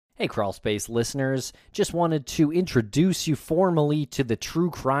Hey, Crawlspace listeners. Just wanted to introduce you formally to the True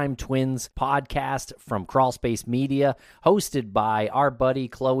Crime Twins podcast from Crawlspace Media, hosted by our buddy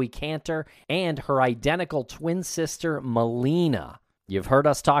Chloe Cantor and her identical twin sister, Melina. You've heard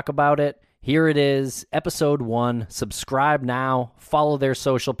us talk about it. Here it is, episode 1. Subscribe now. Follow their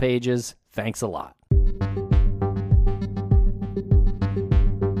social pages. Thanks a lot.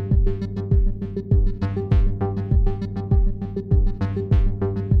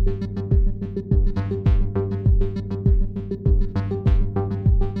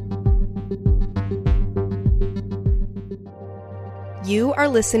 You are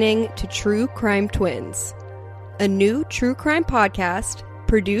listening to True Crime Twins, a new true crime podcast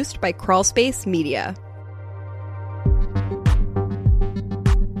produced by Crawlspace Media.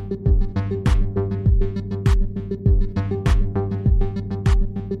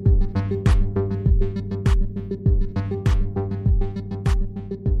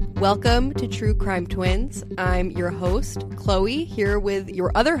 Welcome to True Crime Twins. I'm your host, Chloe, here with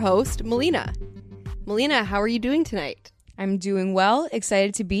your other host, Melina. Melina, how are you doing tonight? I'm doing well.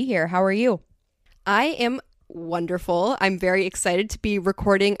 Excited to be here. How are you? I am wonderful. I'm very excited to be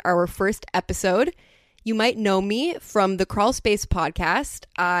recording our first episode. You might know me from the Crawlspace podcast.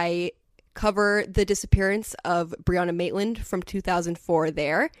 I cover the disappearance of Brianna Maitland from 2004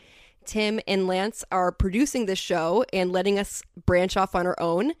 there. Tim and Lance are producing this show and letting us branch off on our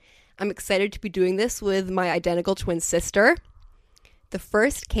own. I'm excited to be doing this with my identical twin sister. The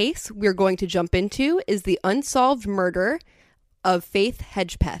first case we're going to jump into is the unsolved murder of Faith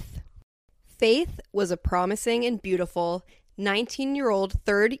Hedgepeth. Faith was a promising and beautiful 19-year-old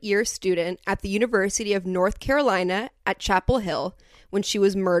third-year student at the University of North Carolina at Chapel Hill when she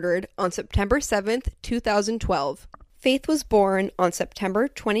was murdered on September 7th, 2012. Faith was born on September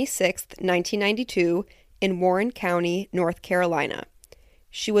 26th, 1992 in Warren County, North Carolina.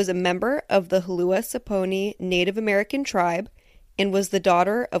 She was a member of the Hlua-Saponi Native American tribe and was the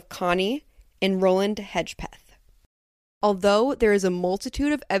daughter of Connie and Roland Hedgepeth. Although there is a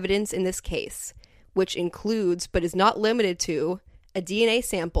multitude of evidence in this case, which includes but is not limited to a DNA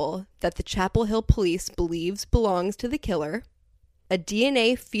sample that the Chapel Hill police believes belongs to the killer, a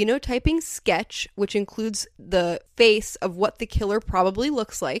DNA phenotyping sketch which includes the face of what the killer probably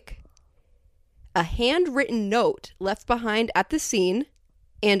looks like, a handwritten note left behind at the scene,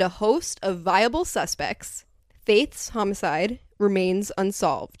 and a host of viable suspects, Faith's homicide remains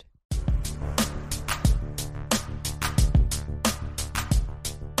unsolved.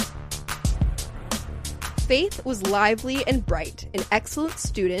 Faith was lively and bright, an excellent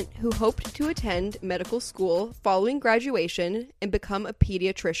student who hoped to attend medical school following graduation and become a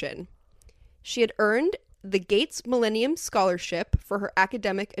pediatrician. She had earned the Gates Millennium Scholarship for her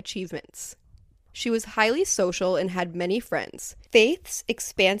academic achievements. She was highly social and had many friends. Faith's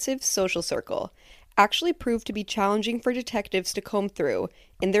expansive social circle actually proved to be challenging for detectives to comb through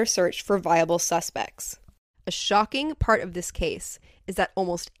in their search for viable suspects. A shocking part of this case is that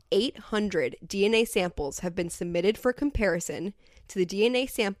almost 800 DNA samples have been submitted for comparison to the DNA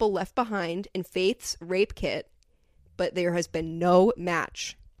sample left behind in Faith's rape kit, but there has been no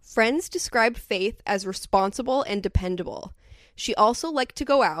match. Friends described Faith as responsible and dependable. She also liked to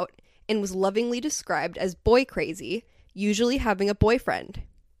go out and was lovingly described as boy crazy, usually having a boyfriend.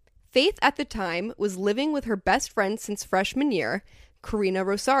 Faith at the time was living with her best friend since freshman year, Karina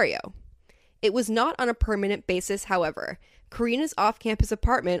Rosario. It was not on a permanent basis, however. Karina's off-campus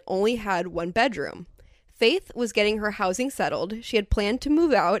apartment only had one bedroom. Faith was getting her housing settled. She had planned to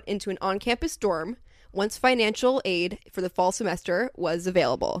move out into an on-campus dorm once financial aid for the fall semester was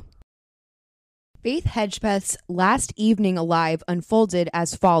available. Faith Hedgepeth's last evening alive unfolded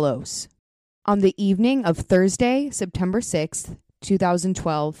as follows. On the evening of Thursday, September 6th,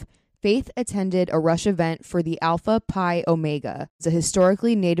 2012, Faith attended a rush event for the Alpha Pi Omega, a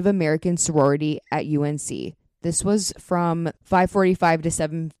historically Native American sorority at UNC. This was from 5:45 to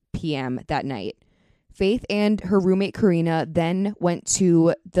 7 p.m. that night. Faith and her roommate Karina then went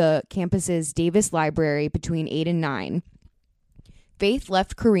to the campus's Davis Library between 8 and 9. Faith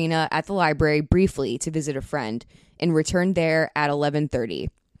left Karina at the library briefly to visit a friend and returned there at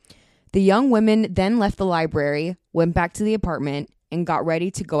 11:30. The young women then left the library, went back to the apartment, and got ready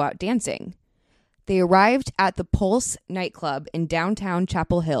to go out dancing. They arrived at the Pulse nightclub in downtown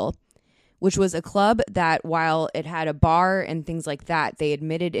Chapel Hill, which was a club that, while it had a bar and things like that, they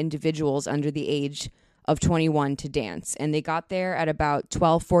admitted individuals under the age of 21 to dance, and they got there at about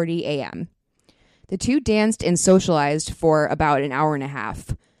 12:40 a.m. The two danced and socialized for about an hour and a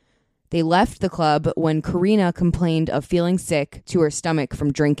half. They left the club when Karina complained of feeling sick to her stomach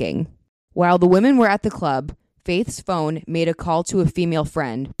from drinking. While the women were at the club, Faith's phone made a call to a female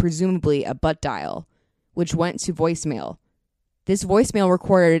friend, presumably a butt dial, which went to voicemail. This voicemail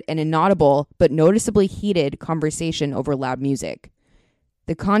recorded an inaudible but noticeably heated conversation over loud music.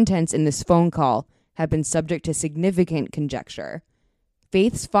 The contents in this phone call have been subject to significant conjecture.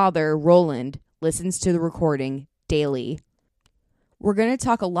 Faith's father, Roland, listens to the recording daily. We're going to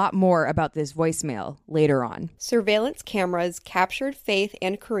talk a lot more about this voicemail later on. Surveillance cameras captured Faith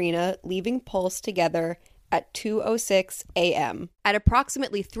and Karina leaving Pulse together at 2:06 a.m. At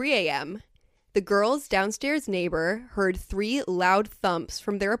approximately 3 a.m., the girls' downstairs neighbor heard 3 loud thumps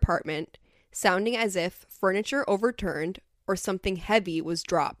from their apartment, sounding as if furniture overturned or something heavy was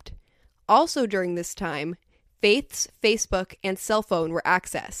dropped. Also during this time, Faith's Facebook and cell phone were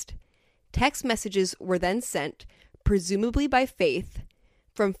accessed. Text messages were then sent, presumably by Faith,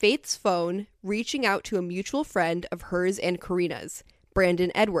 from Faith's phone, reaching out to a mutual friend of hers and Karina's,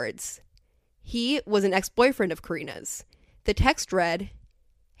 Brandon Edwards. He was an ex-boyfriend of Karina's. The text read,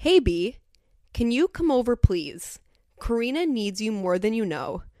 "Hey B, can you come over please? Karina needs you more than you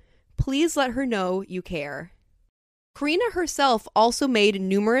know. Please let her know you care." Karina herself also made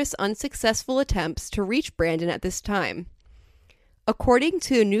numerous unsuccessful attempts to reach Brandon at this time. According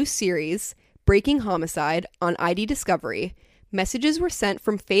to a new series, Breaking Homicide, on ID Discovery, messages were sent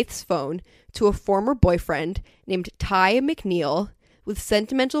from Faith's phone to a former boyfriend named Ty McNeil with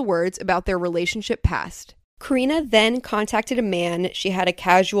sentimental words about their relationship past. Karina then contacted a man she had a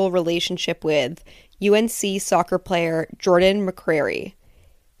casual relationship with, UNC soccer player Jordan McCrary.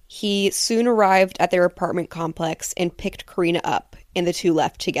 He soon arrived at their apartment complex and picked Karina up, and the two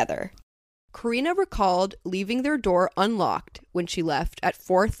left together. Karina recalled leaving their door unlocked when she left at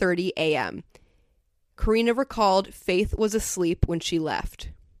 4:30 a.m. Karina recalled Faith was asleep when she left.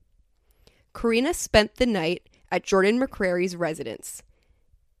 Karina spent the night at Jordan McCrary's residence.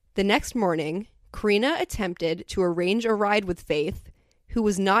 The next morning, Karina attempted to arrange a ride with Faith, who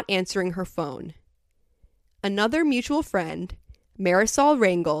was not answering her phone. Another mutual friend, Marisol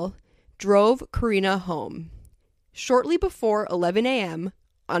Rangel, drove Karina home. Shortly before 11 a.m.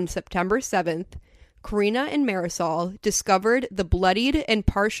 on September 7th, Karina and Marisol discovered the bloodied and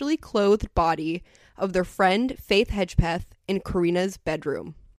partially clothed body of their friend Faith Hedgepeth in Karina's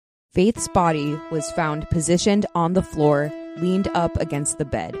bedroom. Faith's body was found positioned on the floor, leaned up against the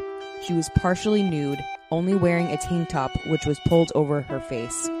bed. She was partially nude, only wearing a tank top which was pulled over her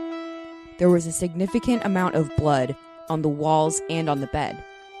face. There was a significant amount of blood on the walls and on the bed.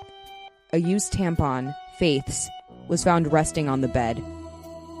 A used tampon, Faith's, was found resting on the bed.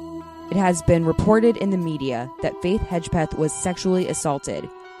 It has been reported in the media that Faith Hedgepeth was sexually assaulted.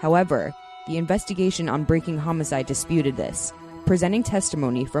 However, the investigation on Breaking Homicide disputed this, presenting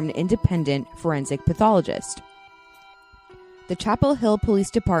testimony from an independent forensic pathologist. The Chapel Hill Police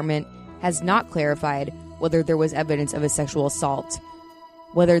Department has not clarified whether there was evidence of a sexual assault,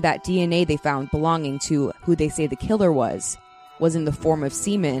 whether that DNA they found belonging to who they say the killer was in the form of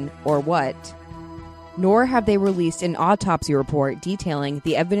semen or what, nor have they released an autopsy report detailing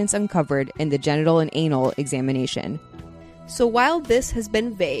the evidence uncovered in the genital and anal examination. So while this has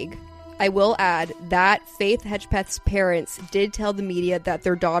been vague, I will add that Faith Hedgepeth's parents did tell the media that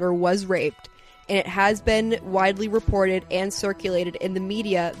their daughter was raped, and it has been widely reported and circulated in the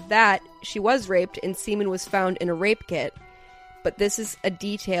media that she was raped and semen was found in a rape kit. But this is a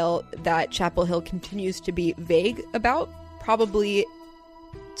detail that Chapel Hill continues to be vague about, probably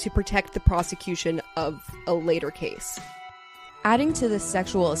to protect the prosecution of a later case. Adding to the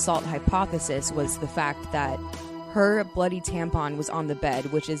sexual assault hypothesis was the fact that her bloody tampon was on the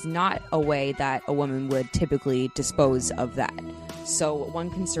bed, which is not a way that a woman would typically dispose of that. So one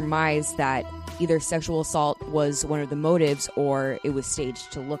can surmise that either sexual assault was one of the motives or it was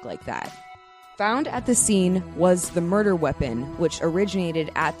staged to look like that. Found at the scene was the murder weapon, which originated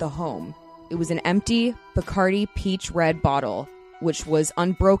at the home. It was an empty Bacardi peach red bottle, which was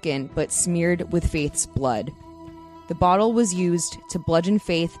unbroken but smeared with Faith's blood. The bottle was used to bludgeon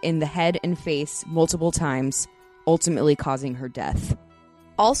Faith in the head and face multiple times, ultimately causing her death.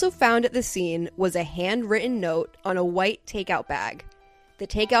 Also found at the scene was a handwritten note on a white takeout bag. The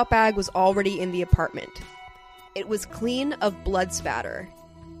takeout bag was already in the apartment. It was clean of blood spatter,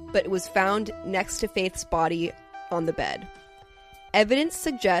 but it was found next to Faith's body on the bed. Evidence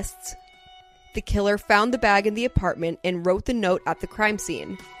suggests the killer found the bag in the apartment and wrote the note at the crime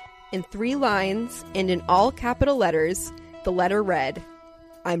scene. In 3 lines and in all capital letters, the letter read,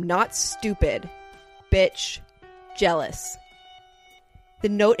 "I'm not stupid. Bitch. Jealous." The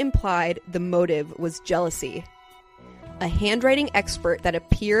note implied the motive was jealousy. A handwriting expert that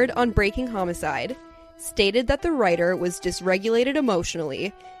appeared on Breaking Homicide stated that the writer was dysregulated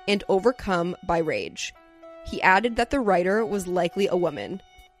emotionally and overcome by rage. He added that the writer was likely a woman.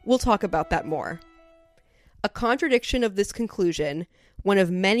 We'll talk about that more. A contradiction of this conclusion, one of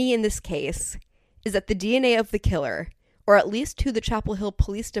many in this case, is that the DNA of the killer, or at least who the Chapel Hill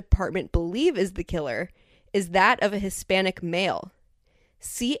Police Department believe is the killer, is that of a Hispanic male.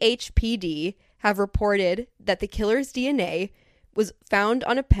 CHPD have reported that the killer's DNA was found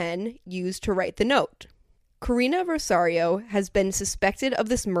on a pen used to write the note. Karina Rosario has been suspected of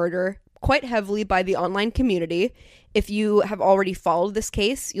this murder quite heavily by the online community. If you have already followed this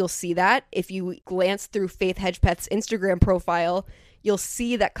case, you'll see that. If you glance through Faith Hedgepeth's Instagram profile, you'll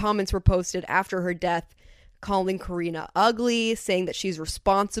see that comments were posted after her death calling Karina ugly, saying that she's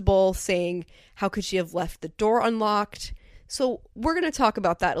responsible, saying how could she have left the door unlocked. So we're going to talk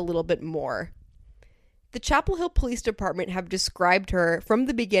about that a little bit more. The Chapel Hill Police Department have described her from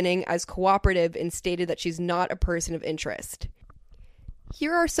the beginning as cooperative and stated that she's not a person of interest.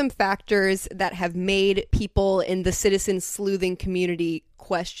 Here are some factors that have made people in the citizen sleuthing community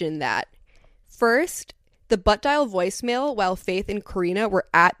question that. First, the butt dial voicemail while Faith and Karina were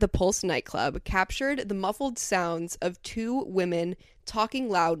at the Pulse nightclub captured the muffled sounds of two women talking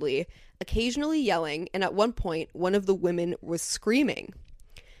loudly, occasionally yelling, and at one point, one of the women was screaming.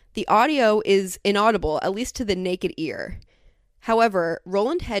 The audio is inaudible, at least to the naked ear. However,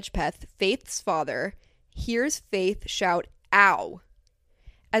 Roland Hedgepeth, Faith's father, hears Faith shout, "Ow!"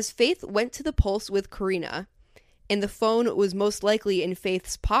 As Faith went to the Pulse with Karina, and the phone was most likely in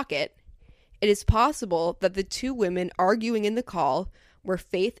Faith's pocket, it is possible that the two women arguing in the call were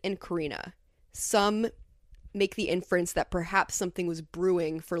Faith and Karina. Some make the inference that perhaps something was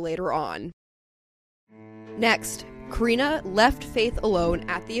brewing for later on. Next, Karina left Faith alone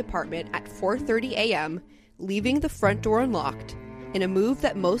at the apartment at 4:30 a.m., leaving the front door unlocked, in a move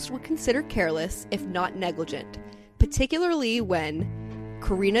that most would consider careless, if not negligent, particularly when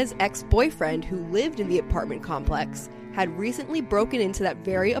Karina's ex-boyfriend, who lived in the apartment complex, had recently broken into that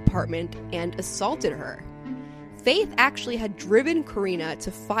very apartment and assaulted her. Faith actually had driven Karina to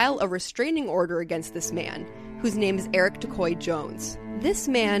file a restraining order against this man, whose name is Eric Tacoy Jones. This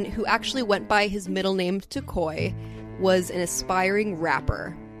man, who actually went by his middle name Tacoy, was an aspiring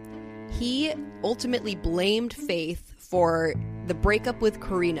rapper. He ultimately blamed Faith for the breakup with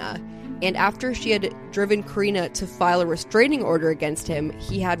Karina, and after she had driven Karina to file a restraining order against him,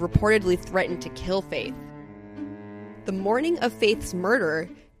 he had reportedly threatened to kill Faith. The morning of Faith's murder,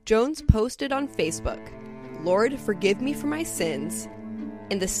 Jones posted on Facebook, "Lord, forgive me for my sins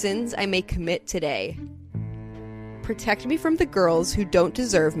and the sins I may commit today. Protect me from the girls who don't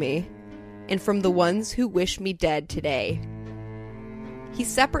deserve me and from the ones who wish me dead today." He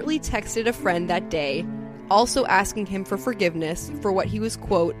separately texted a friend that day, also asking him for forgiveness for what he was,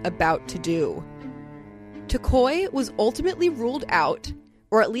 quote, about to do. Tacoy was ultimately ruled out,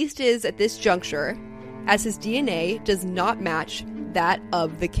 or at least is at this juncture, as his DNA does not match that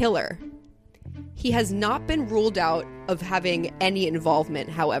of the killer. He has not been ruled out of having any involvement,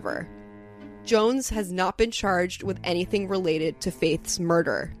 however. Jones has not been charged with anything related to Faith's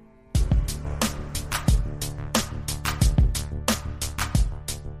murder.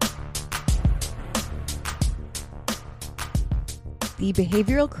 The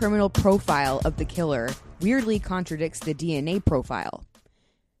behavioral criminal profile of the killer weirdly contradicts the DNA profile.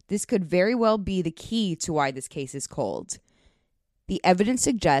 This could very well be the key to why this case is cold. The evidence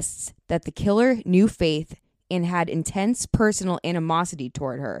suggests that the killer knew Faith and had intense personal animosity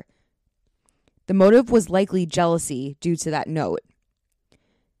toward her. The motive was likely jealousy due to that note.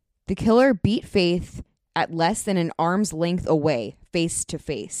 The killer beat Faith at less than an arm's length away, face to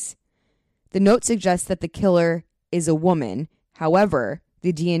face. The note suggests that the killer is a woman. However,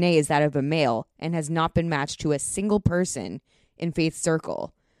 the DNA is that of a male and has not been matched to a single person in Faith's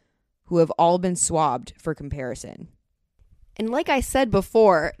circle, who have all been swabbed for comparison. And like I said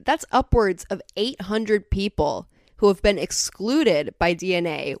before, that's upwards of 800 people who have been excluded by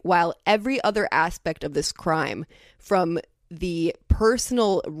DNA, while every other aspect of this crime, from the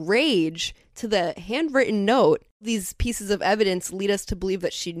personal rage to the handwritten note, these pieces of evidence lead us to believe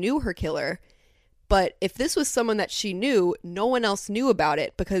that she knew her killer. But if this was someone that she knew, no one else knew about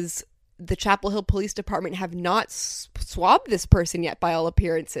it because the Chapel Hill Police Department have not swabbed this person yet by all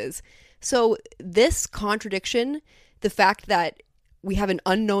appearances. So this contradiction, the fact that we have an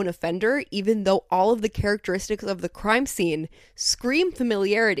unknown offender, even though all of the characteristics of the crime scene scream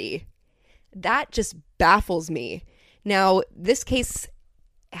familiarity, that just baffles me. Now, this case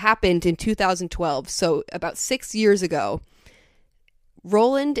happened in 2012, so about 6 years ago.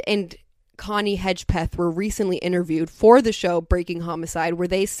 Roland and Connie Hedgepeth were recently interviewed for the show Breaking Homicide, where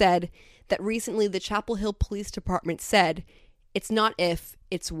they said that recently the Chapel Hill Police Department said, "It's not if,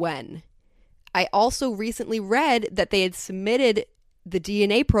 it's when." I also recently read that they had submitted the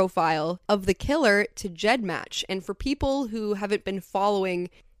DNA profile of the killer to GEDmatch. And for people who haven't been following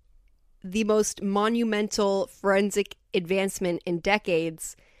the most monumental forensic advancement in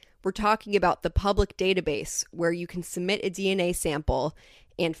decades, we're talking about the public database where you can submit a DNA sample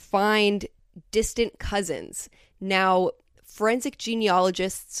and find distant cousins. Now, forensic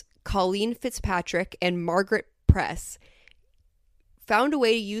genealogists Colleen Fitzpatrick and Margaret Press found a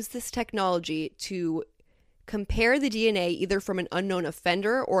way to use this technology to compare the DNA either from an unknown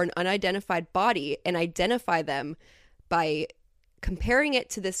offender or an unidentified body and identify them by comparing it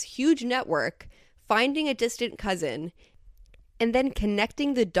to this huge network, finding a distant cousin, and then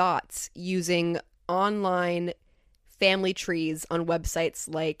connecting the dots using online family trees on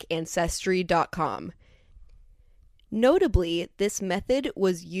websites like Ancestry.com. Notably, this method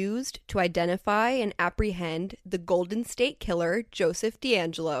was used to identify and apprehend the Golden State Killer, Joseph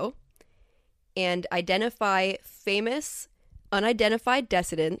DeAngelo, and identify famous unidentified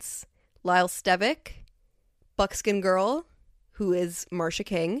dissidents, Lyle Stevick, Buckskin Girl, who is Marcia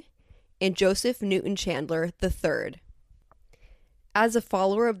King, and Joseph Newton Chandler III. As a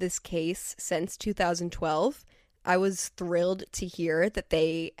follower of this case since 2012, I was thrilled to hear that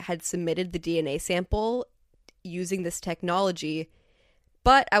they had submitted the DNA sample using this technology,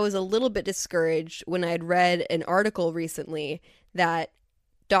 but I was a little bit discouraged when I had read an article recently that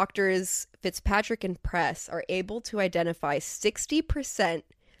doctors Fitzpatrick and Press are able to identify 60%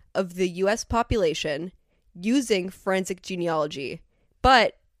 of the US population using forensic genealogy,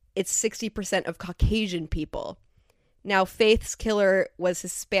 but it's 60% of Caucasian people. Now, Faith's killer was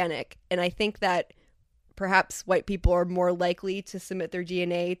Hispanic, and I think that perhaps white people are more likely to submit their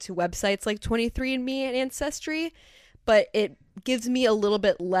DNA to websites like 23andMe and Ancestry, but it gives me a little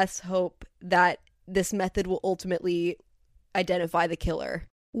bit less hope that this method will ultimately identify the killer.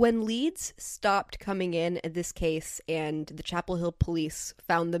 When leads stopped coming in this case and the Chapel Hill police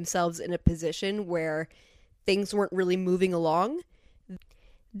found themselves in a position where things weren't really moving along,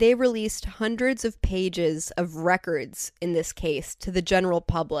 they released hundreds of pages of records in this case to the general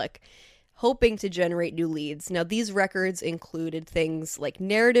public, hoping to generate new leads. Now, these records included things like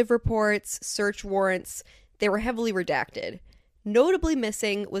narrative reports, search warrants. They were heavily redacted. Notably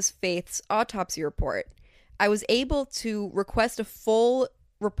missing was Faith's autopsy report. I was able to request a full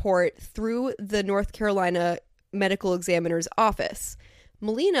report through the North Carolina medical examiner's office.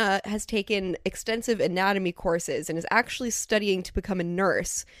 Melina has taken extensive anatomy courses and is actually studying to become a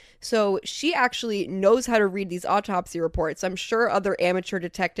nurse. So she actually knows how to read these autopsy reports. I'm sure other amateur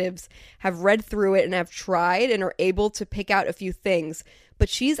detectives have read through it and have tried and are able to pick out a few things. But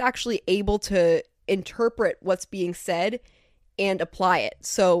she's actually able to interpret what's being said and apply it.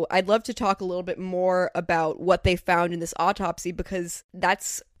 So I'd love to talk a little bit more about what they found in this autopsy, because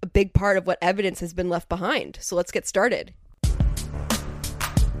that's a big part of what evidence has been left behind. So let's get started.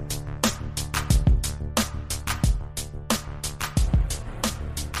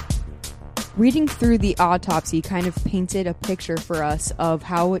 Reading through the autopsy kind of painted a picture for us of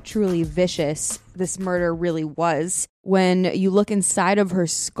how truly vicious this murder really was. When you look inside of her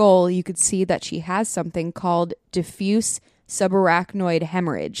skull, you could see that she has something called diffuse subarachnoid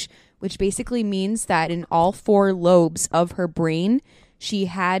hemorrhage, which basically means that in all 4 lobes of her brain, she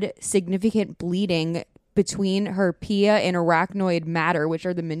had significant bleeding between her pia and arachnoid mater, which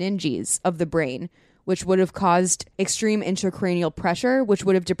are the meninges of the brain, which would have caused extreme intracranial pressure, which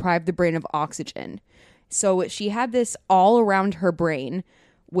would have deprived the brain of oxygen. So she had this all around her brain,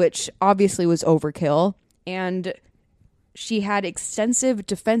 which obviously was overkill, and she had extensive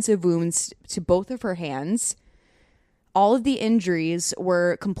defensive wounds to both of her hands. All of the injuries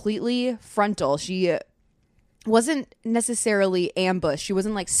were completely frontal. She wasn't necessarily ambushed. She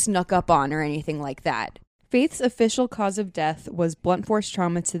wasn't like snuck up on or anything like that. Faith's official cause of death was blunt force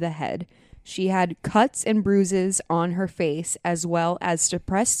trauma to the head. She had cuts and bruises on her face, as well as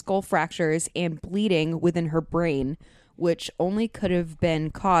suppressed skull fractures and bleeding within her brain, which only could have been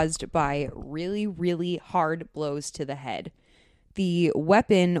caused by really, really hard blows to the head. The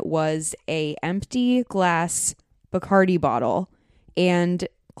weapon was an empty glass Bacardi bottle. And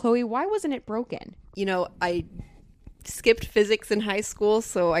Chloe, why wasn't it broken? You know, I skipped physics in high school,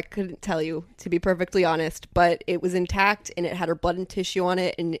 so I couldn't tell you, to be perfectly honest, but it was intact and it had her blood and tissue on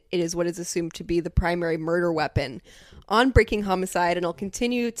it, and it is what is assumed to be the primary murder weapon on Breaking Homicide, and I'll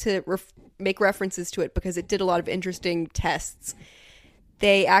continue to make references to it because it did a lot of interesting tests.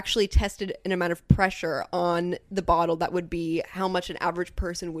 They actually tested an amount of pressure on the bottle that would be how much an average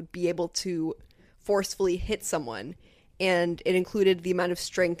person would be able to forcefully hit someone. And it included the amount of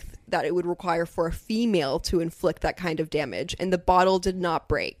strength that it would require for a female to inflict that kind of damage. And the bottle did not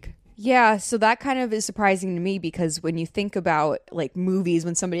break. Yeah, so that kind of is surprising to me because when you think about like movies,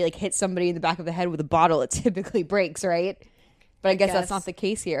 when somebody like hits somebody in the back of the head with a bottle, it typically breaks, right? But I guess that's not the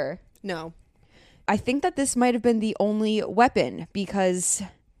case here. No. I think that this might have been the only weapon because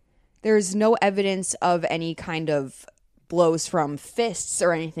there's no evidence of any kind of blows from fists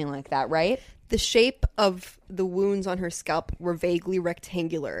or anything like that, right? The shape of the wounds on her scalp were vaguely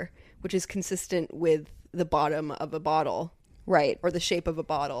rectangular, which is consistent with the bottom of a bottle. Right. Or the shape of a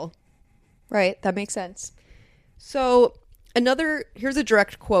bottle. Right. That makes sense. So here's a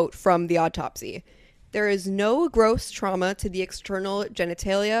direct quote from the autopsy. There is no gross trauma to the external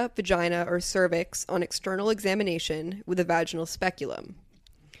genitalia, vagina, or cervix on external examination with a vaginal speculum.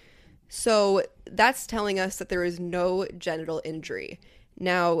 So that's telling us that there is no genital injury.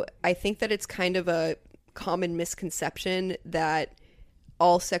 Now, I think that it's kind of a common misconception that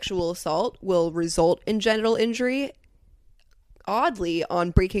all sexual assault will result in genital injury. Oddly, on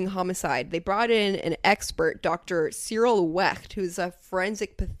Breaking Homicide, they brought in an expert, Dr. Cyril Wecht, who's a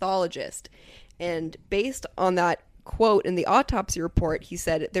forensic pathologist. And based on that quote in the autopsy report, he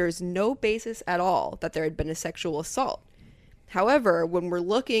said there is no basis at all that there had been a sexual assault. However, when we're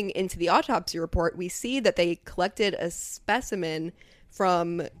looking into the autopsy report, we see that they collected a specimen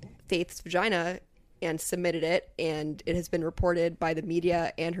from Faith's vagina and submitted it, and it has been reported by the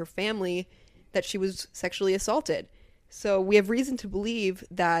media and her family that she was sexually assaulted. So we have reason to believe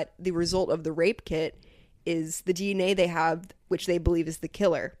that the result of the rape kit is the DNA they have, which they believe is the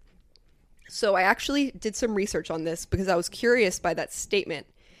killer. So I actually did some research on this because I was curious by that statement,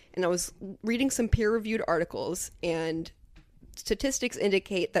 and I was reading some peer-reviewed articles, and statistics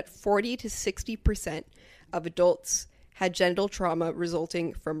indicate that 40 to 60% of adults had genital trauma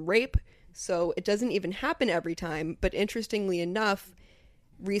resulting from rape. So it doesn't even happen every time, but interestingly enough,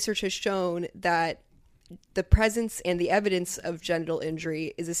 research has shown that the presence and the evidence of genital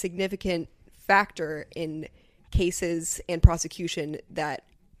injury is a significant factor in cases and prosecution that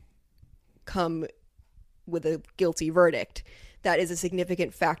come with a guilty verdict. That is a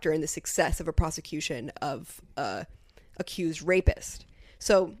significant factor in the success of a prosecution of a accused rapist.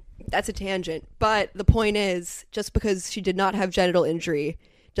 So that's a tangent, but the point is, just because she did not have genital injury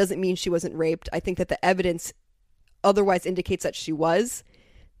doesn't mean she wasn't raped. I think that the evidence otherwise indicates that she was.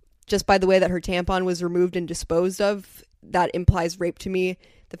 Just by the way that her tampon was removed and disposed of, that implies rape to me.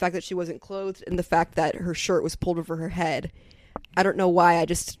 The fact that she wasn't clothed and the fact that her shirt was pulled over her head. I don't know why, I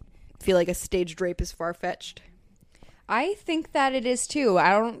just feel like a staged rape is far-fetched. I think that it is too.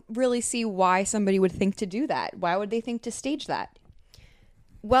 I don't really see why somebody would think to do that. Why would they think to stage that?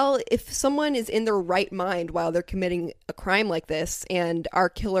 Well, if someone is in their right mind while they're committing a crime like this, and our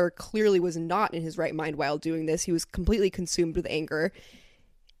killer clearly was not in his right mind while doing this, he was completely consumed with anger,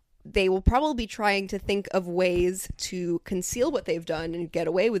 they will probably be trying to think of ways to conceal what they've done and get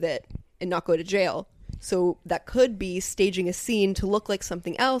away with it and not go to jail. So that could be staging a scene to look like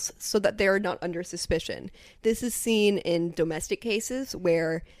something else so that they're not under suspicion. This is seen in domestic cases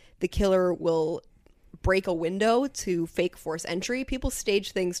where the killer will break a window to fake force entry. People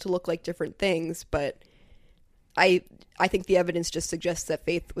stage things to look like different things, but I think the evidence just suggests that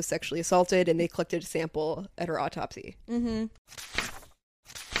Faith was sexually assaulted and they collected a sample at her autopsy. Mm-hmm.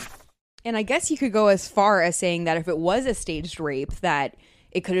 And I guess you could go as far as saying that if it was a staged rape, that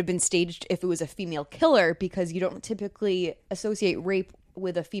it could have been staged if it was a female killer, because you don't typically associate rape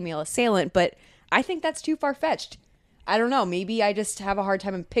with a female assailant. But I think that's too far-fetched. I don't know. Maybe I just have a hard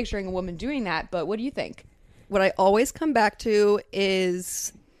time picturing a woman doing that. But what do you think? What I always come back to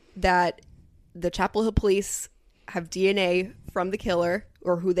is that the Chapel Hill police have DNA from the killer,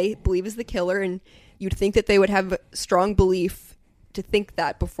 or who they believe is the killer. And you'd think that they would have strong belief to think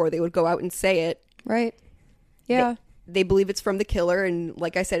that before they would go out and say it. Right. Yeah. They believe it's from the killer, and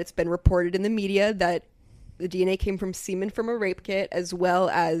like I said, it's been reported in the media that the DNA came from semen from a rape kit, as well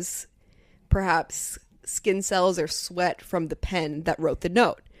as perhaps skin cells or sweat from the pen that wrote the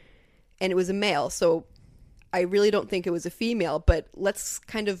note. And it was a male, so I really don't think it was a female, but let's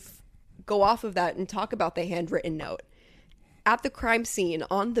kind of go off of that and talk about the handwritten note. At the crime scene,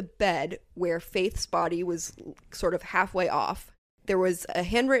 on the bed where Faith's body was sort of halfway off, there was a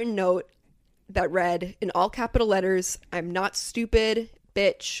handwritten note that read, in all capital letters, "I'm not stupid,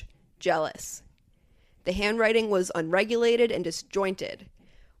 bitch, jealous." The handwriting was unregulated and disjointed.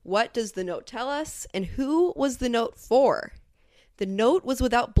 What does the note tell us, and who was the note for? The note was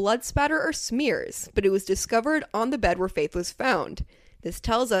without blood spatter or smears, but it was discovered on the bed where Faith was found. This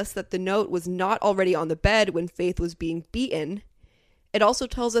tells us that the note was not already on the bed when Faith was being beaten. It also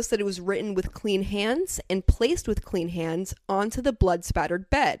tells us that it was written with clean hands and placed with clean hands onto the blood-spattered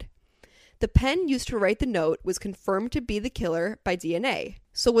bed. The pen used to write the note was confirmed to be the killer by DNA.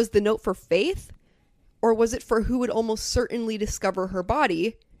 So was the note for Faith? Or was it for who would almost certainly discover her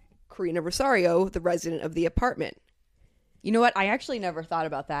body, Karina Rosario, the resident of the apartment? You know what? I actually never thought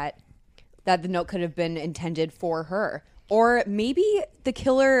about that the note could have been intended for her. Or maybe the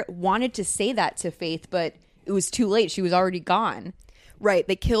killer wanted to say that to Faith, but it was too late. She was already gone. Right.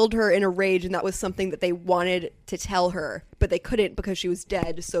 They killed her in a rage, and that was something that they wanted to tell her, but they couldn't because she was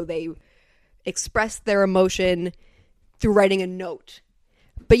dead, so they expressed their emotion through writing a note.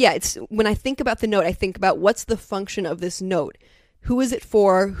 But yeah, it's when I think about the note, I think about what's the function of this note? Who is it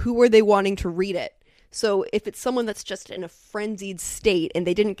for? Who are they wanting to read it? So if it's someone that's just in a frenzied state and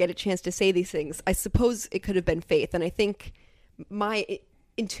they didn't get a chance to say these things, I suppose it could have been Faith. And I think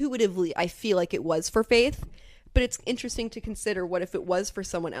intuitively, I feel like it was for Faith. But it's interesting to consider, what if it was for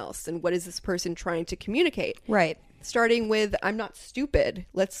someone else? And what is this person trying to communicate? Right. Starting with, I'm not stupid.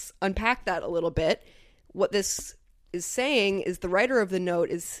 Let's unpack that a little bit. What this is saying is the writer of the note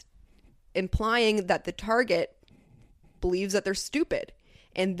is implying that the target believes that they're stupid.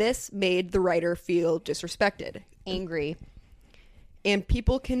 And this made the writer feel disrespected. Angry. And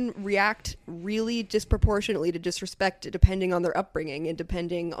people can react really disproportionately to disrespect depending on their upbringing and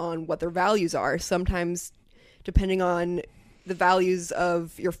depending on what their values are. Sometimes depending on the values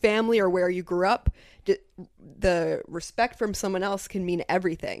of your family or where you grew up, the respect from someone else can mean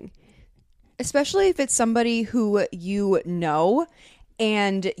everything. Especially if it's somebody who you know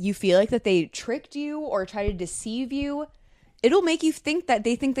and you feel like that they tricked you or try to deceive you. It'll make you think that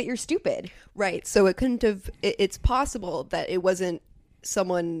they think that you're stupid. Right. So it couldn't have, it's possible that it wasn't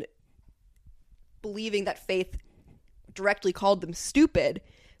someone believing that Faith directly called them stupid,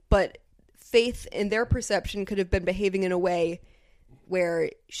 but Faith in their perception could have been behaving in a way where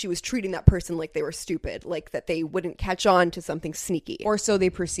she was treating that person like they were stupid, like that they wouldn't catch on to something sneaky. Or so they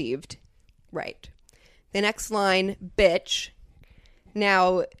perceived. Right. The next line, bitch.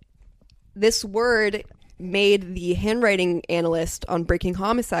 Now, this word made the handwriting analyst on Breaking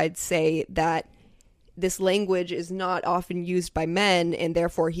Homicides say that this language is not often used by men, and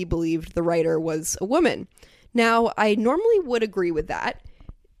therefore he believed the writer was a woman. Now, I normally would agree with that,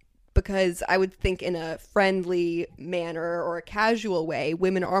 because I would think in a friendly manner or a casual way,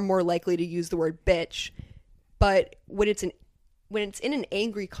 women are more likely to use the word bitch. But when it's in an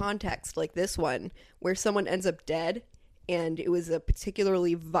angry context like this one, where someone ends up dead and it was a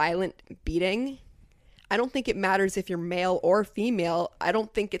particularly violent beating, I don't think it matters if you're male or female. I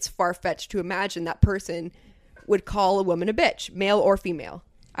don't think it's far-fetched to imagine that person would call a woman a bitch, male or female.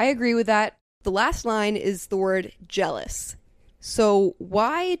 I agree with that. The last line is the word jealous. So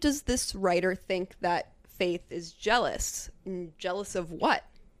why does this writer think that Faith is jealous? And jealous of what?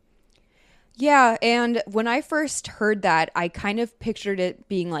 Yeah, and when I first heard that, I kind of pictured it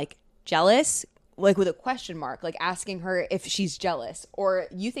being like jealous, like with a question mark, like asking her if she's jealous, or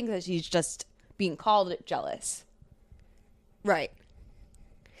you think that she's just being called jealous. Right.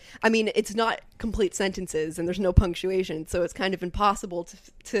 I mean, it's not complete sentences and there's no punctuation, so it's kind of impossible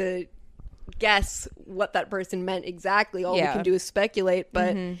to guess what that person meant exactly. All we can do is speculate,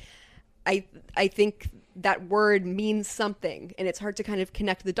 but I think that word means something, and it's hard to kind of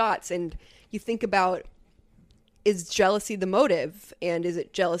connect the dots. And you think about, is jealousy the motive, and is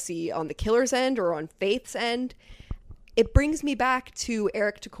it jealousy on the killer's end or on Faith's end? It brings me back to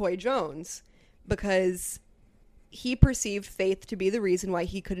Eric Takoy Jones, because he perceived Faith to be the reason why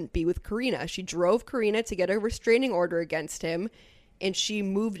he couldn't be with Karina. She drove Karina to get a restraining order against him, and she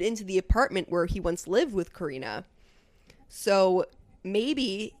moved into the apartment where he once lived with Karina. So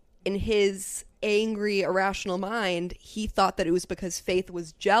maybe in his angry, irrational mind, he thought that it was because Faith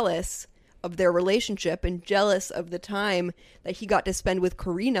was jealous of their relationship and jealous of the time that he got to spend with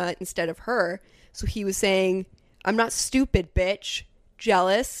Karina instead of her. So he was saying, I'm not stupid, bitch.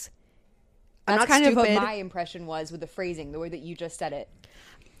 Jealous. That's kind of what my impression was with the phrasing, the way that you just said it.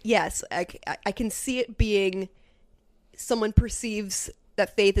 Yes, I can see it being someone perceives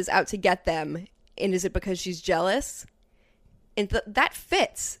that Faith is out to get them, and is it because she's jealous? And that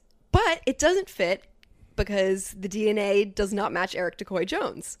fits, but it doesn't fit because the DNA does not match Eric Takoy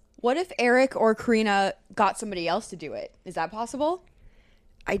Jones. What if Eric or Karina got somebody else to do it? Is that possible?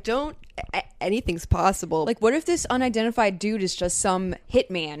 Anything's possible. Like, what if this unidentified dude is just some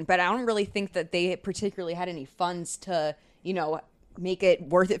hitman, but I don't really think that they particularly had any funds to, make it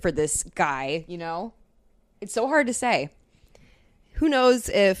worth it for this guy, It's so hard to say. Who knows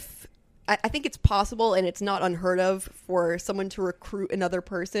if... I think it's possible, and it's not unheard of, for someone to recruit another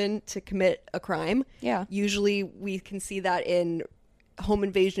person to commit a crime. Yeah. Usually we can see that in home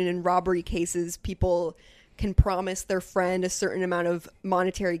invasion and robbery cases. People can promise their friend a certain amount of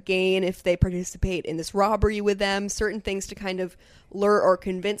monetary gain if they participate in this robbery with them, certain things to kind of lure or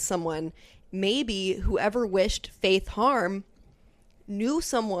convince someone. Maybe whoever wished Faith harm knew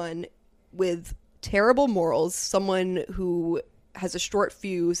someone with terrible morals, someone who has a short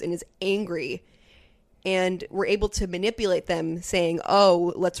fuse and is angry, and were able to manipulate them, saying,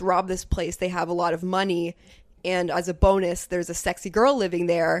 oh, let's rob this place. They have a lot of money. And as a bonus, there's a sexy girl living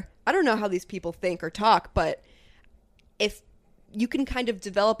there. I don't know how these people think or talk, but if you can kind of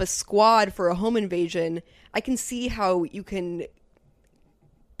develop a squad for a home invasion, I can see how you can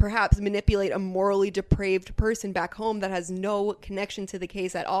perhaps manipulate a morally depraved person back home that has no connection to the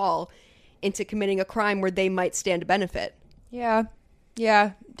case at all into committing a crime where they might stand to benefit. Yeah,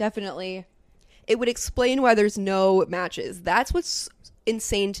 definitely. It would explain why there's no matches. That's what's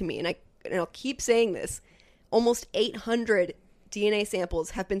insane to me. And I'll keep saying this. Almost 800 DNA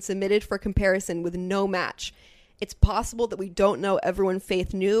samples have been submitted for comparison with no match. It's possible that we don't know everyone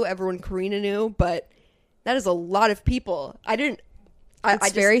Faith knew, everyone Karina knew, but that is a lot of people.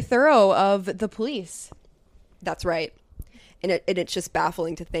 It's very thorough of the police. That's right. And it's just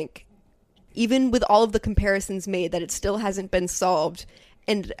baffling to think, even with all of the comparisons made, that it still hasn't been solved.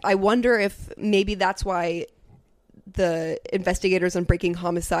 And I wonder if maybe that's why the investigators on Breaking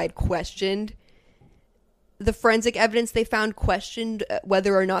Homicide questioned the forensic evidence they found, questioned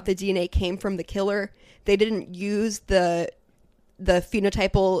whether or not the DNA came from the killer. They didn't use the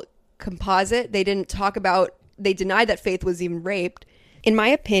phenotypal composite. They denied that Faith was even raped. In my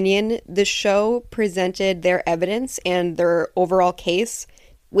opinion, the show presented their evidence and their overall case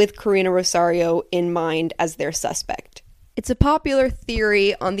with Karina Rosario in mind as their suspect. It's a popular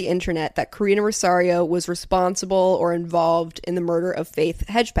theory on the internet that Karina Rosario was responsible or involved in the murder of Faith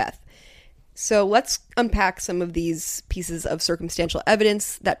Hedgepeth. So let's unpack some of these pieces of circumstantial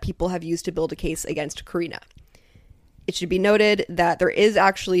evidence that people have used to build a case against Karina. It should be noted that there is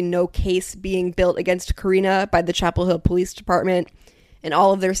actually no case being built against Karina by the Chapel Hill Police Department. In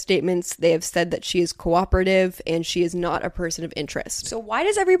all of their statements, they have said that she is cooperative and she is not a person of interest. So why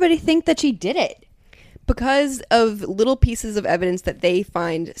does everybody think that she did it? Because of little pieces of evidence that they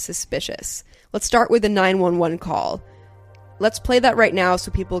find suspicious. Let's start with the 911 call. Let's play that right now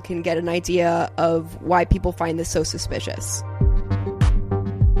so people can get an idea of why people find this so suspicious.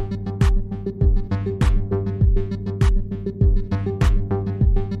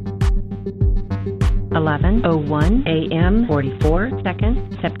 (11:01 a.m. 44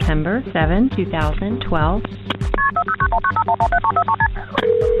 seconds, September 7, 2012).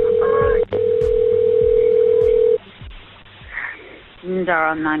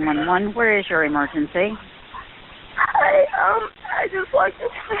 Durham 911, where is your emergency? I just walked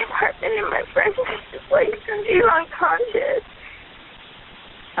into my apartment and my friend is just like she's unconscious.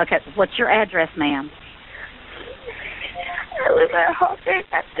 Okay, what's your address, ma'am? I live at Hawthorne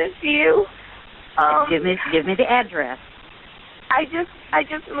at the View. Give me the address. I just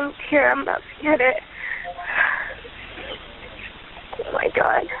moved here. I'm about to get it. Oh my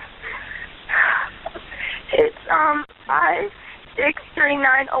God. It's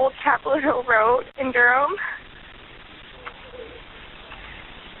 5639 Old Chapel Hill Road in Durham.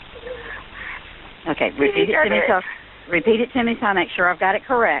 Okay, repeat it to me so I make sure I've got it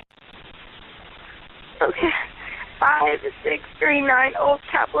correct. Okay. 5639 Old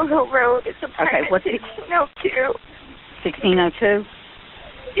Chapel Hill Road. It's apartment 1602. 1602?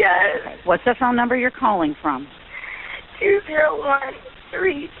 Yes. Okay. What's the phone number you're calling from?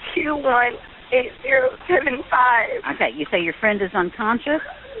 201-321-8075. Okay, you say your friend is unconscious?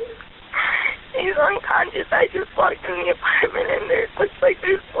 He's unconscious. I just walked in the apartment and there looks like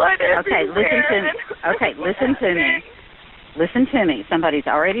there's blood everywhere. Listen to me. Somebody's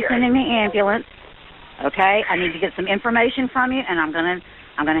already sending the ambulance. Okay, I need to get some information from you, and I'm gonna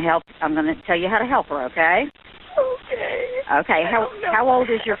help. I'm gonna tell you how to help her. Okay. Okay. Okay. How old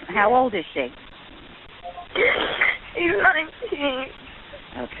is she? She's 19.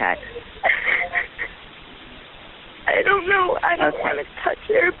 Okay. I don't know. I don't want to touch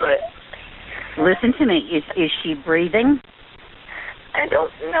her, but. Listen to me. Is she breathing? I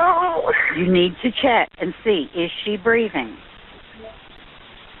don't know. You need to check and see. Is she breathing?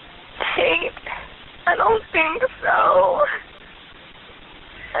 Kate, I don't think so.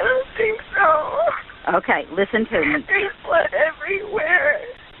 Okay, listen to me. There's blood everywhere.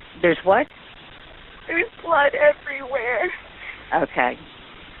 There's what? There's blood everywhere. Okay.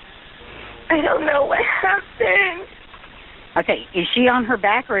 I don't know what happened. Okay, is she on her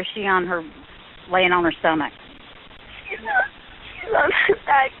back or is she laying on her stomach? She's on her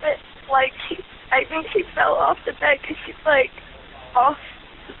back, but I think she fell off the bed because she's off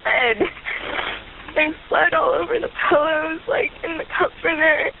the bed. There's blood all over the pillows, like in the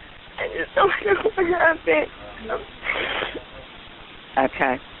comforter. I just don't know what happened.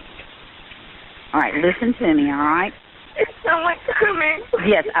 Okay. All right, listen to me, all right? Is someone coming?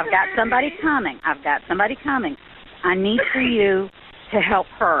 Yes, I've got somebody coming. I need for you to help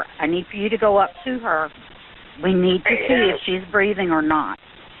her. I need for you to go up to her. We need to see if she's breathing or not.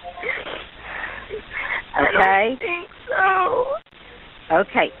 Okay? I don't think so.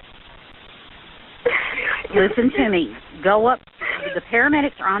 Okay. Listen to me. Go up. The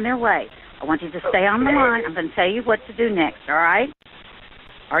paramedics are on their way. I want you to stay on the line. I'm going to tell you what to do next, all right?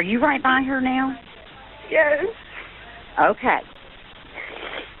 Are you right by her now? Yes. Okay.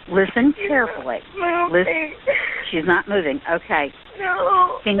 Listen carefully. Moving. She's not moving. Okay.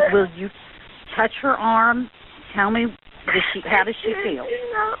 No. Will you touch her arm? Tell me, how does she feel?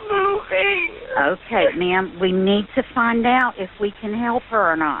 She's not moving. Okay, ma'am, we need to find out if we can help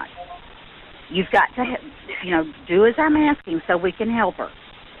her or not. You've got to, do as I'm asking so we can help her.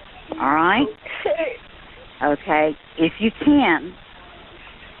 All right? Okay. Okay. If you can,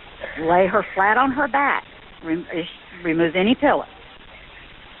 lay her flat on her back. Remove any pillow.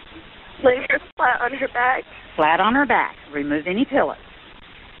 Lay her flat on her back. Flat on her back. Remove any pillow.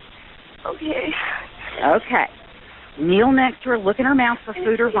 Okay. Okay. Kneel next to her. Look in her mouth for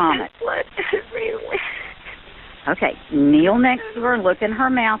food or vomit. Blood everywhere. Okay. Kneel next to her. Look in her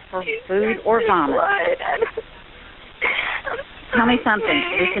mouth for food or vomit. Tell me something.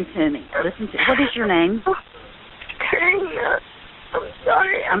 Listen to me. What is your name? Karina. I'm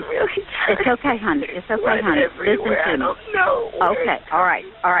sorry. I'm really tired. It's okay, honey. Listen to me. I don't know. Okay. All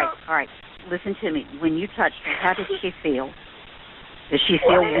right. Listen to me. When you touched her, how does she feel? Does she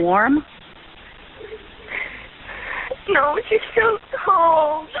feel warm? No, she feels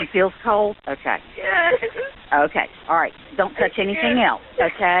cold. She feels cold? Okay. Yes. Okay. All right. Don't touch anything else,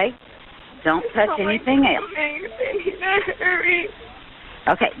 okay? Don't touch anything else. Hurry.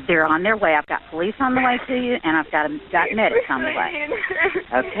 Okay. They're on their way. I've got police on the way to you, and I've got medics on the way.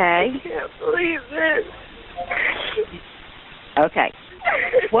 Okay? I can't believe this. Okay.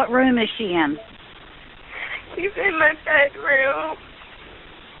 What room is she in? She's in my bedroom.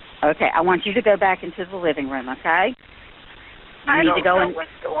 Okay. I want you to go back into the living room, okay? I don't know what's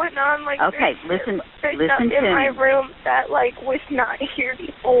going on. Like, okay, listen to me. In my room that was not here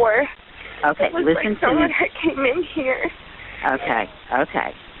before. Okay, it looks listen like to someone me. that came in here. Okay.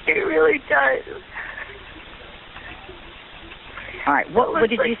 It really does. All right. What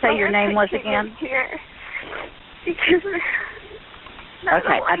did you say your name was again? Here. Because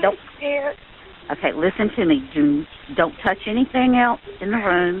I don't. Okay, listen to me. Don't touch anything else in the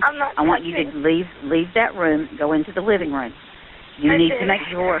room. I want you to leave that room. Go into the living room. You need to make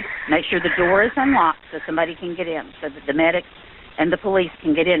sure the door is unlocked so somebody can get in, so that the medics and the police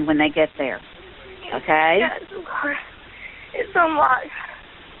can get in when they get there. Okay? Yes, of course. It's unlocked.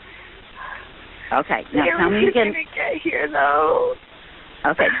 Okay. Now tell me again. They're gonna get here though.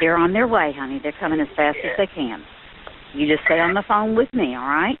 Okay, they're on their way, honey. They're coming as fast as they can. You just stay on the phone with me, all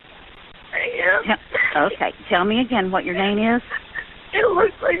right? I am. Okay. Tell me again what your name is. It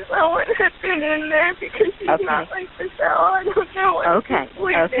looks like someone had been in there because she's not like the cell. I don't know what.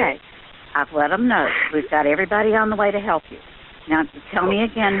 Okay. I've let them know. We've got everybody on the way to help you. Now, tell me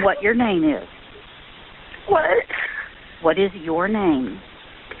again what your name is. What? What is your name?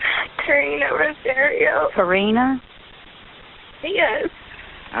 Karina Rosario. Karina? Yes.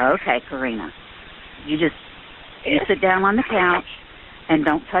 Okay, Karina. You sit down on the couch and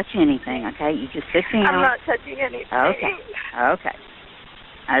don't touch anything, okay? You just sit down. I'm not touching anything. Okay.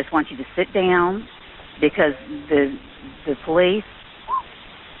 I just want you to sit down because the police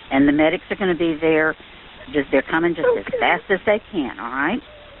and the medics are going to be there. They're coming just as fast as they can, all right?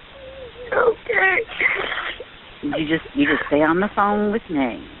 Okay. You just stay on the phone with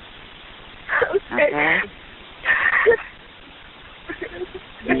me. Okay?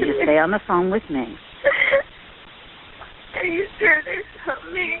 You just stay on the phone with me. Are you sure they're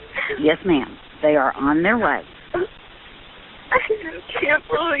coming? Yes, ma'am. They are on their way. I just can't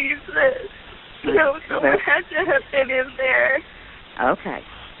believe this. No, someone had to have been in there. Okay.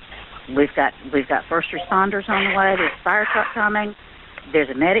 We've got first responders on the way. There's a fire truck coming. There's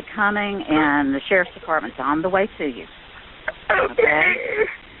a medic coming, and the sheriff's department's on the way to you. Okay.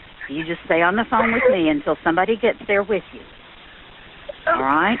 You just stay on the phone with me until somebody gets there with you. All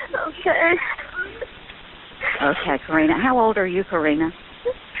right? Okay. Okay, Karina. How old are you, Karina?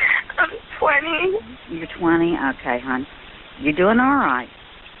 I'm 20. You're 20? Okay, hon. You're doing all right.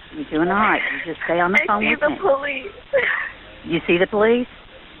 You just stay on the phone with me. I see the police. You see the police?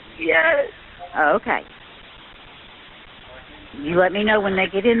 Yes. Okay. You let me know when they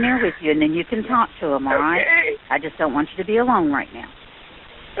get in there with you, and then you can talk to them, all right? Okay. I just don't want you to be alone right now.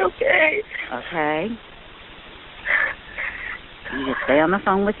 Okay. Okay? You just stay on the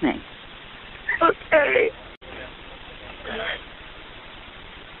phone with me. Okay.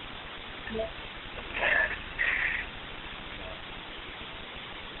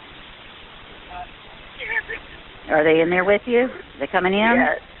 Are they in there with you? They coming in?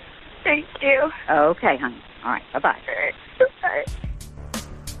 Yes. Thank you. Okay, honey. All right, bye-bye. All right. Bye.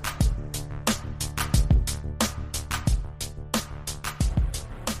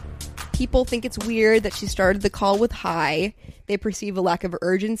 People think it's weird that she started the call with hi. They perceive a lack of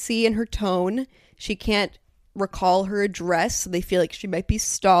urgency in her tone. She can't recall her address, so they feel like she might be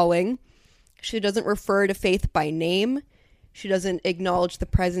stalling. She doesn't refer to Faith by name. She doesn't acknowledge the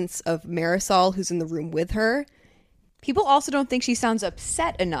presence of Marisol, who's in the room with her. People also don't think she sounds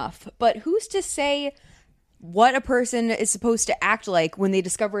upset enough, but who's to say what a person is supposed to act like when they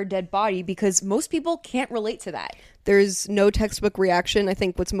discover a dead body, because most people can't relate to that. There's no textbook reaction. I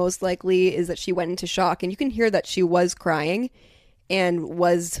think what's most likely is that she went into shock, and you can hear that she was crying and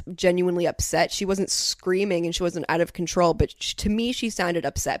was genuinely upset. She wasn't screaming and she wasn't out of control, but to me, she sounded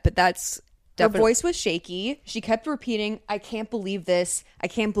upset. But that's definitely... Her voice was shaky. She kept repeating, I can't believe this. I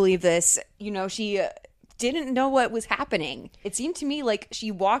can't believe this. You know, she didn't know what was happening. It seemed to me like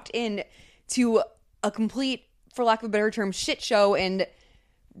she walked in to a complete, for lack of a better term, shit show and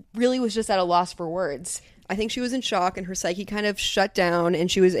really was just at a loss for words. I think she was in shock and her psyche kind of shut down and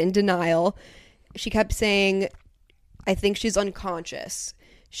she was in denial. She kept saying, I think she's unconscious.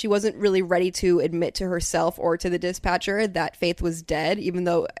 She wasn't really ready to admit to herself or to the dispatcher that Faith was dead, even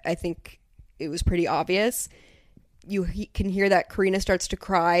though I think it was pretty obvious. You can hear that Karina starts to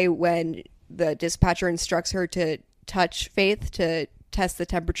cry when the dispatcher instructs her to touch Faith to test the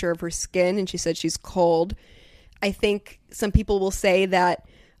temperature of her skin, and she said she's cold. I think some people will say that,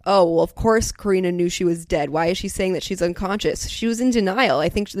 oh, well, of course Karina knew she was dead. Why is she saying that she's unconscious? She was in denial. I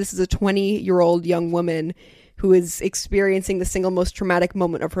think this is a 20-year-old young woman who is experiencing the single most traumatic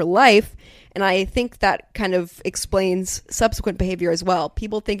moment of her life, and I think that kind of explains subsequent behavior as well.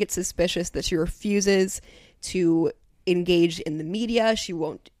 People think it's suspicious that she refuses to engage in the media. She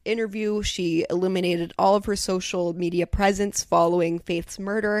won't interview. She eliminated all of her social media presence following Faith's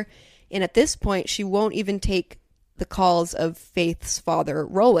murder, and at this point, she won't even take the calls of Faith's father,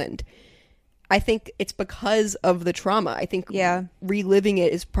 Roland. I think it's because of the trauma. I think reliving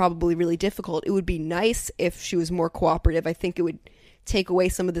it is probably really difficult. It would be nice if she was more cooperative. I think it would take away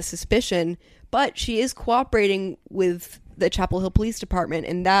some of the suspicion, but she is cooperating with the Chapel Hill Police Department,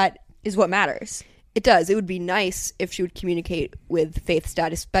 and that is what matters. It does. It would be nice if she would communicate with Faith's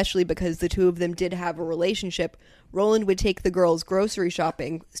dad, especially because the two of them did have a relationship. Roland would take the girls grocery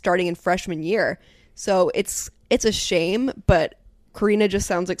shopping starting in freshman year. So it's a shame, but Karina just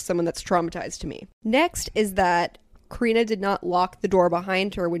sounds like someone that's traumatized to me. Next is that Karina did not lock the door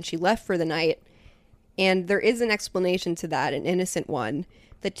behind her when she left for the night. And there is an explanation to that, an innocent one.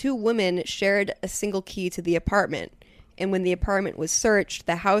 The two women shared a single key to the apartment. And when the apartment was searched,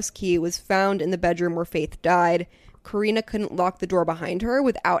 the house key was found in the bedroom where Faith died. Karina couldn't lock the door behind her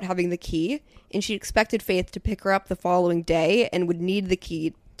without having the key, and she expected Faith to pick her up the following day and would need the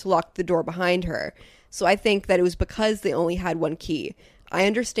key to lock the door behind her. So I think that it was because they only had one key. I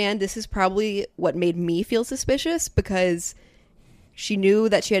understand this is probably what made me feel suspicious, because she knew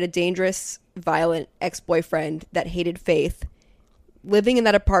that she had a dangerous, violent ex-boyfriend that hated Faith. Living in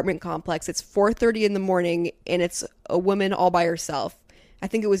that apartment complex, it's 4:30 in the morning, and it's a woman all by herself. I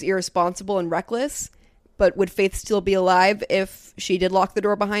think it was irresponsible and reckless, but would Faith still be alive if she did lock the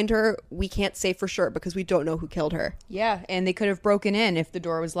door behind her? We can't say for sure because we don't know who killed her. Yeah, and they could have broken in if the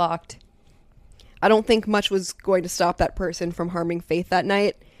door was locked. I don't think much was going to stop that person from harming Faith that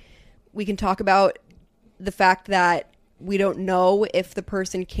night. We can talk about the fact that we don't know if the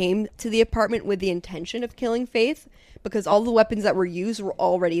person came to the apartment with the intention of killing Faith, because all the weapons that were used were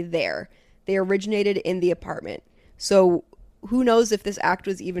already there. They originated in the apartment. So who knows if this act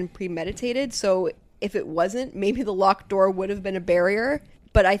was even premeditated? So if it wasn't, maybe the locked door would have been a barrier.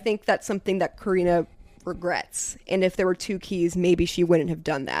 But I think that's something that Karina regrets. And if there were two keys, maybe she wouldn't have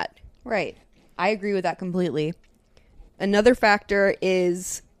done that. Right. I agree with that completely. Another factor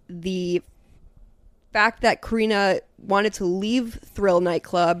is the fact that Karina wanted to leave Thrill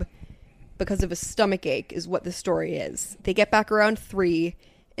nightclub because of a stomach ache is what the story is. They get back around 3,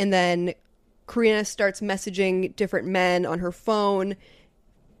 and then Karina starts messaging different men on her phone.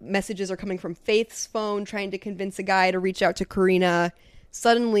 Messages are coming from Faith's phone, trying to convince a guy to reach out to Karina.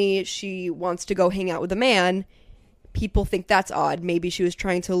 Suddenly, she wants to go hang out with a man, people think that's odd. Maybe she was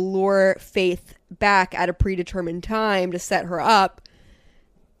trying to lure Faith back at a predetermined time to set her up.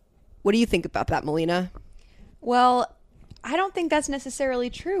 What do you think about that, Melina? Well, I don't think that's necessarily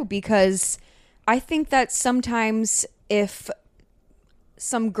true, because I think that sometimes if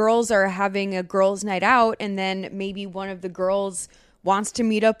some girls are having a girls' night out and then maybe one of the girls wants to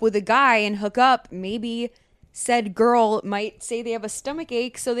meet up with a guy and hook up, maybe said girl might say they have a stomach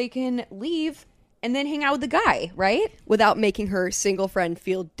ache so they can leave and then hang out with the guy, right? Without making her single friend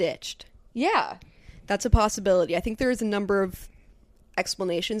feel ditched. Yeah. That's a possibility. I think there is a number of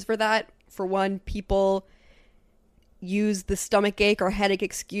explanations for that. For one, people use the stomach ache or headache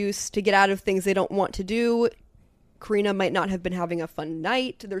excuse to get out of things they don't want to do. Karina might not have been having a fun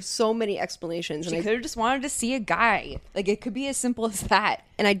night. There's so many explanations. She could have just wanted to see a guy. Like, it could be as simple as that.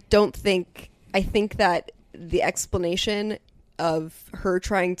 And I think that the explanation of her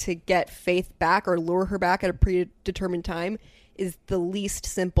trying to get Faith back or lure her back at a predetermined time is the least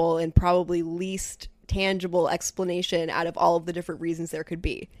simple and probably least tangible explanation out of all of the different reasons there could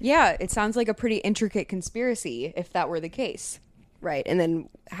be. Yeah, it sounds like a pretty intricate conspiracy if that were the case. Right. And then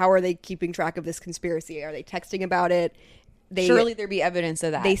how are they keeping track of this conspiracy? Are they texting about it? Surely there'd be evidence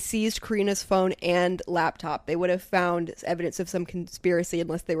of that. They seized Karina's phone and laptop. They would have found evidence of some conspiracy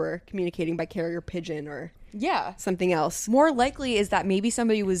unless they were communicating by carrier pigeon or something else. More likely is that maybe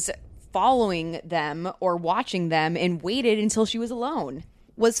somebody was following them or watching them and waited until she was alone.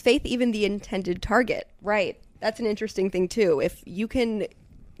 Was Faith even the intended target? Right. That's an interesting thing, too. If you can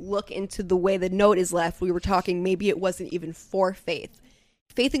look into the way the note is left, we were talking maybe it wasn't even for Faith.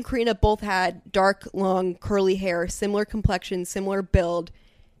 Faith and Karina both had dark, long, curly hair, similar complexion, similar build.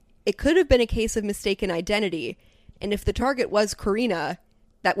 It could have been a case of mistaken identity. And if the target was Karina,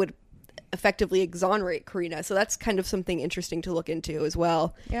 that would effectively exonerate Karina. So that's kind of something interesting to look into as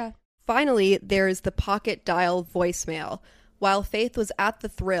well. Yeah. Finally, there's the pocket dial voicemail. While Faith was at the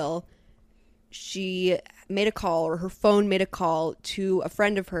Thrill, she made a call, or her phone made a call to a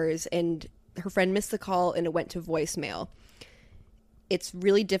friend of hers, and her friend missed the call and it went to voicemail. It's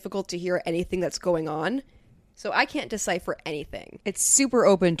really difficult to hear anything that's going on, so I can't decipher anything. It's super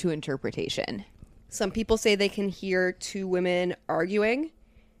open to interpretation. Some people say they can hear two women arguing.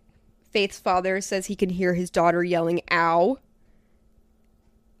 Faith's father says he can hear his daughter yelling, "Ow."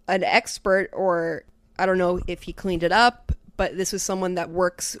 An expert, or I don't know if he cleaned it up, but this was someone that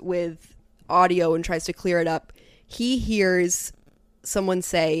works with audio and tries to clear it up. He hears someone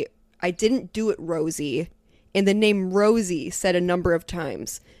say, "I didn't do it, Rosie," and the name Rosie said a number of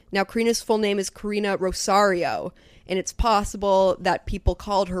times. Now, Karina's full name is Karina Rosario, and it's possible that people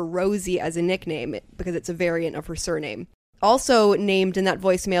called her Rosie as a nickname because it's a variant of her surname. Also named in that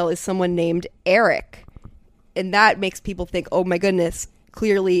voicemail is someone named Eric, and that makes people think, oh my goodness,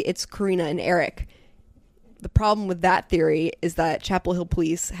 clearly it's Karina and Eric. The problem with that theory is that Chapel Hill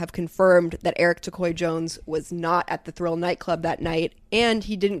police have confirmed that Eric Takoy Jones was not at the Thrill nightclub that night, and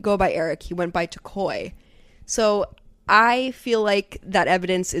he didn't go by Eric, he went by Takoy. So I feel like that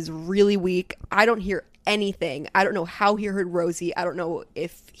evidence is really weak. I don't hear anything. I don't know how he heard Rosie. I don't know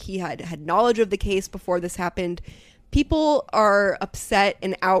if he had knowledge of the case before this happened. People are upset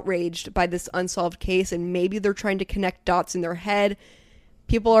and outraged by this unsolved case, and maybe they're trying to connect dots in their head.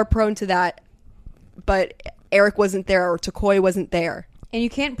 People are prone to that, but Eric wasn't there or Takoy wasn't there. And you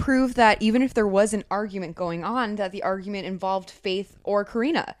can't prove that even if there was an argument going on, that the argument involved Faith or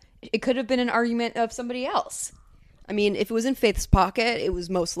Karina. It could have been an argument of somebody else. I mean, if it was in Faith's pocket, it was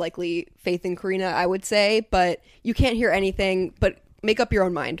most likely Faith and Karina, I would say, but you can't hear anything, but make up your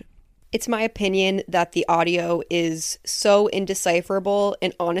own mind. It's my opinion that the audio is so indecipherable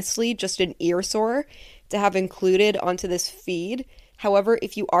and honestly just an earsore to have included onto this feed. However,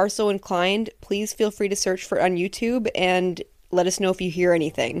 if you are so inclined, please feel free to search for it on YouTube and let us know if you hear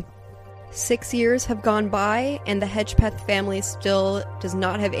anything. 6 years have gone by, and the Hedgepeth family still does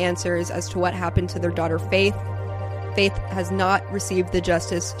not have answers as to what happened to their daughter Faith. Faith has not received the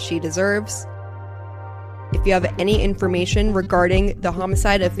justice she deserves. If you have any information regarding the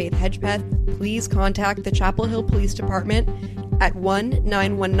homicide of Faith Hedgepeth, please contact the Chapel Hill Police Department at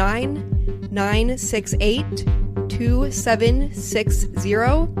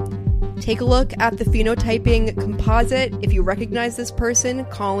 1-919-968-2760. Take a look at the phenotyping composite. If you recognize this person,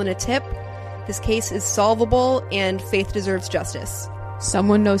 call in a tip. This case is solvable, and Faith deserves justice.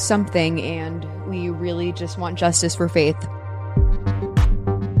 Someone knows something, and we really just want justice for Faith.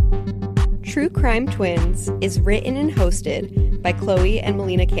 True Crime Twins is written and hosted by Chloe and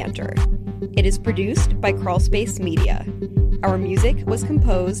Melina Cantor. It is produced by Crawlspace Media. Our music was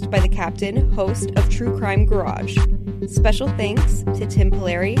composed by the captain, host of True Crime Garage. Special thanks to Tim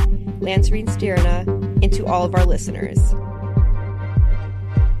Polari, Lance Reen-Stierna, and and to all of our listeners.